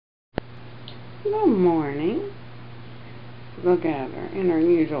Good morning. Look at her in her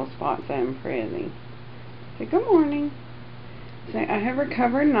usual spot saying pretty. Say good morning. Say I have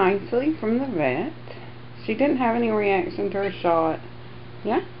recovered nicely from the vet. She didn't have any reaction to her shot.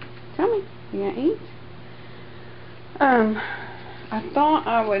 Yeah? Tell me. You gonna eat? I thought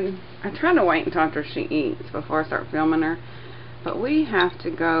I try to wait until after she eats before I start filming her. But we have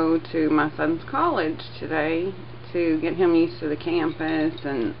to go to my son's college today to get him used to the campus,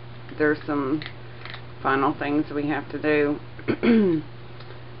 and there's some final things we have to do.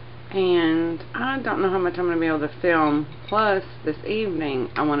 And I don't know how much I'm going to be able to film. Plus, this evening,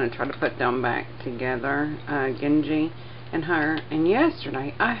 I want to try to put them back together, Genji and her. And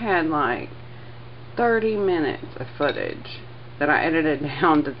yesterday, I had like 30 minutes of footage that I edited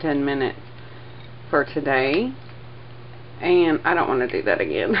down to 10 minutes for today. And I don't want to do that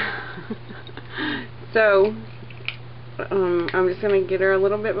again. So, I'm just going to get her a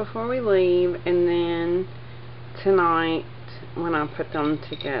little bit before we leave. And then tonight, when I put them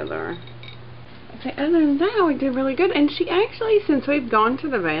together. Okay, other than that, we did really good. And she actually, since we've gone to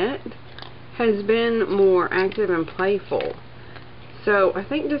the vet, has been more active and playful. So I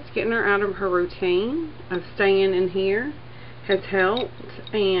think just getting her out of her routine of staying in here has helped.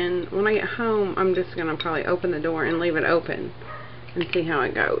 And when I get home, I'm just going to probably open the door and leave it open and see how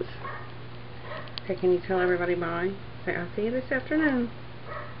it goes. Okay, can you tell everybody bye? Say, I'll see you this afternoon.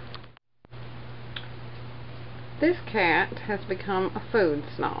 This cat has become a food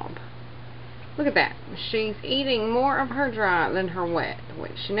snob. Look at that. She's eating more of her dry than her wet,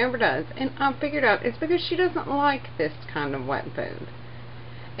 which she never does. And I figured out it's because she doesn't like this kind of wet food.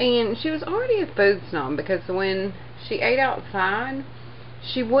 And she was already a food snob because when she ate outside,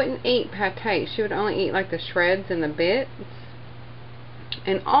 she wouldn't eat pate. She would only eat like the shreds and the bits.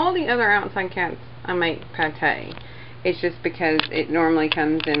 And all the other outside cats, I make pate. It's just because it normally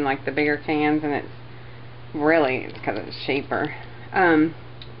comes in like the bigger cans, and it's because it's cheaper.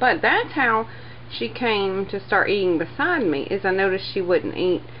 But that's how she came to start eating beside me, is I noticed she wouldn't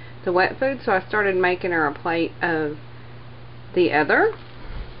eat the wet food, so I started making her a plate of the other,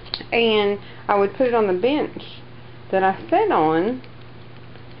 and I would put it on the bench that I sat on,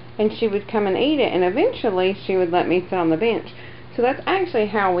 and she would come and eat it, and eventually she would let me sit on the bench. So that's actually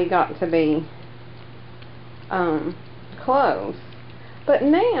how we got to be close. But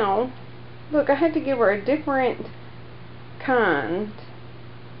now, look, I had to give her a different kind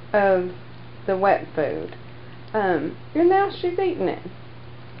of the wet food. And now she's eating it.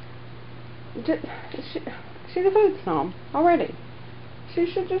 She's a food snob already. She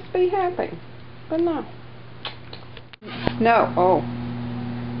should just be happy. But no. No. Oh.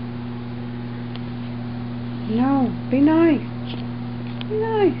 No. Be nice. Be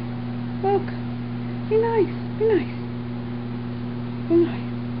nice. Look. Be nice. Be nice. Be nice.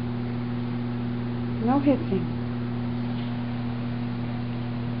 No hissing.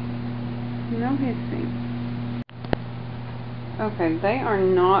 No hissing. Okay, they are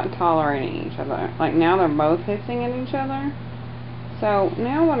not tolerating each other. Like now they're both hissing at each other. So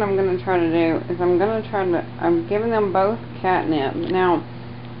now what I'm going to try to do is I'm giving them both catnip. Now,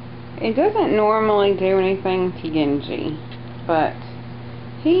 it doesn't normally do anything to Genji, but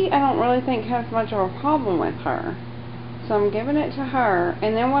I don't really think has much of a problem with her. So I'm giving it to her,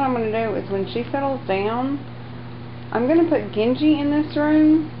 and then what I'm going to do is when she settles down, I'm going to put Genji in this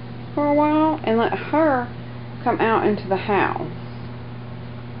room for a while and let her come out into the house.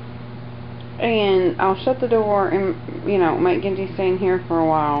 And I'll shut the door and, make Genji stay in here for a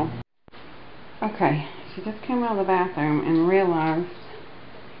while. Okay, she just came out of the bathroom and realized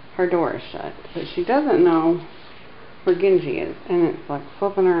her door is shut. But she doesn't know where Genji is, and it's like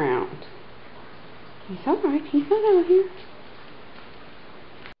flipping her out. He's alright, he's not out here.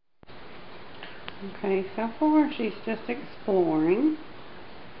 Okay, so far she's just exploring.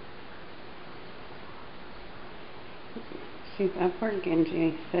 She's up where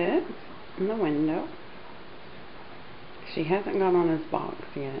Genji sits in the window. She hasn't got on his box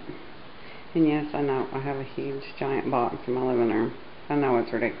yet. And yes, I know, I have a huge giant box in my living room. I know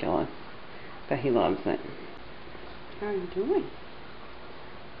it's ridiculous, but he loves it. How are you doing?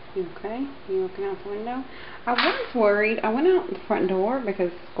 You okay? You looking out the window? I was worried. I went out the front door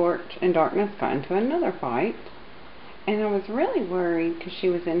because Scorch and Darkness got into another fight. And I was really worried because she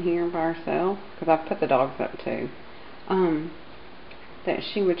was in here by herself, because I've put the dogs up too, that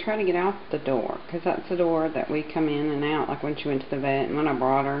she would try to get out the door, because that's the door that we come in and out, like when she went to the vet and when I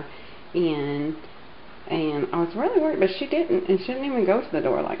brought her in. And I was really worried, but she didn't, and she didn't even go to the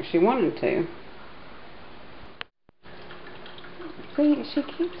door like she wanted to. See, she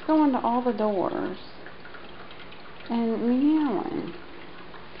keeps going to all the doors and meowing.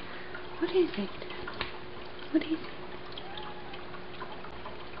 What is it? What is it?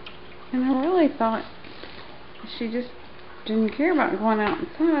 And I really thought she just didn't care about going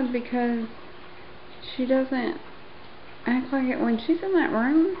outside because she doesn't act like it when she's in that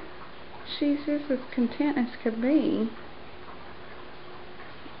room. She's just as content as could be.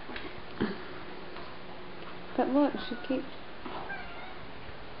 But look, she keeps...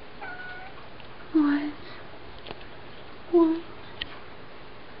 What? What?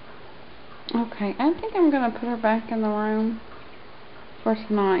 Okay, I think I'm gonna put her back in the room for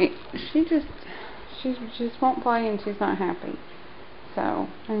tonight. She just won't play and she's not happy. So,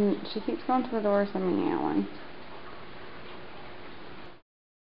 and she keeps going to the doors and meowing.